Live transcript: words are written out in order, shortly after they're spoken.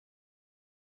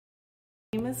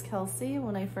My name is Kelsey.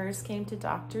 When I first came to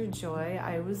Dr. Joy,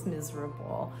 I was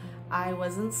miserable. I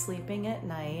wasn't sleeping at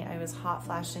night. I was hot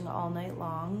flashing all night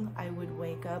long. I would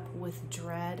wake up with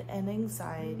dread and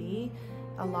anxiety,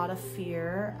 a lot of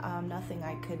fear, nothing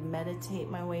I could meditate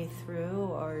my way through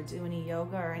or do any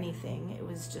yoga or anything. It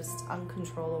was just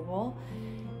uncontrollable.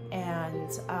 And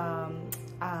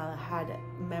I had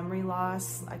memory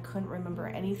loss. I couldn't remember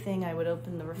anything. I would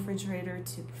open the refrigerator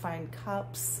to find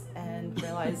cups and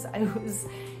realize I was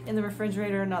in the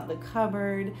refrigerator, not the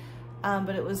cupboard.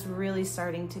 But it was really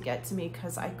starting to get to me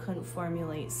because I couldn't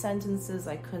formulate sentences.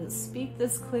 I couldn't speak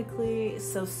this quickly.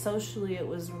 So socially, it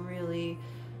was really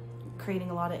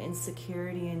creating a lot of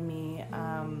insecurity in me,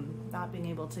 not being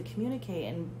able to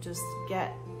communicate and just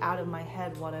get out of my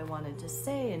head what I wanted to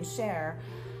say and share.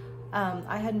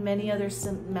 I had many other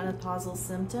menopausal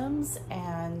symptoms,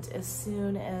 and as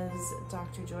soon as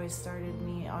Dr. Joy started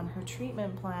me on her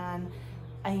treatment plan,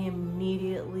 I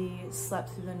immediately slept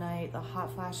through the night. The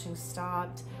hot flashing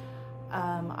stopped.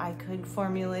 I could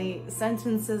formulate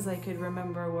sentences. I could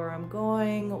remember where I'm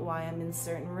going, why I'm in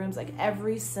certain rooms. Like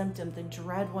every symptom, the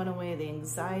dread went away, the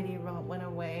anxiety went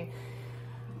away.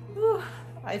 Whew.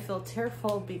 I feel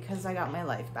tearful because I got my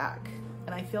life back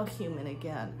and I feel human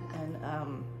again.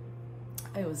 And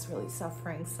I was really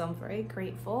suffering, so I'm very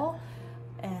grateful.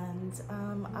 And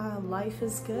life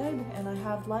is good, and I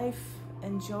have life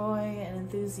and joy and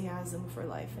enthusiasm for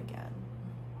life again.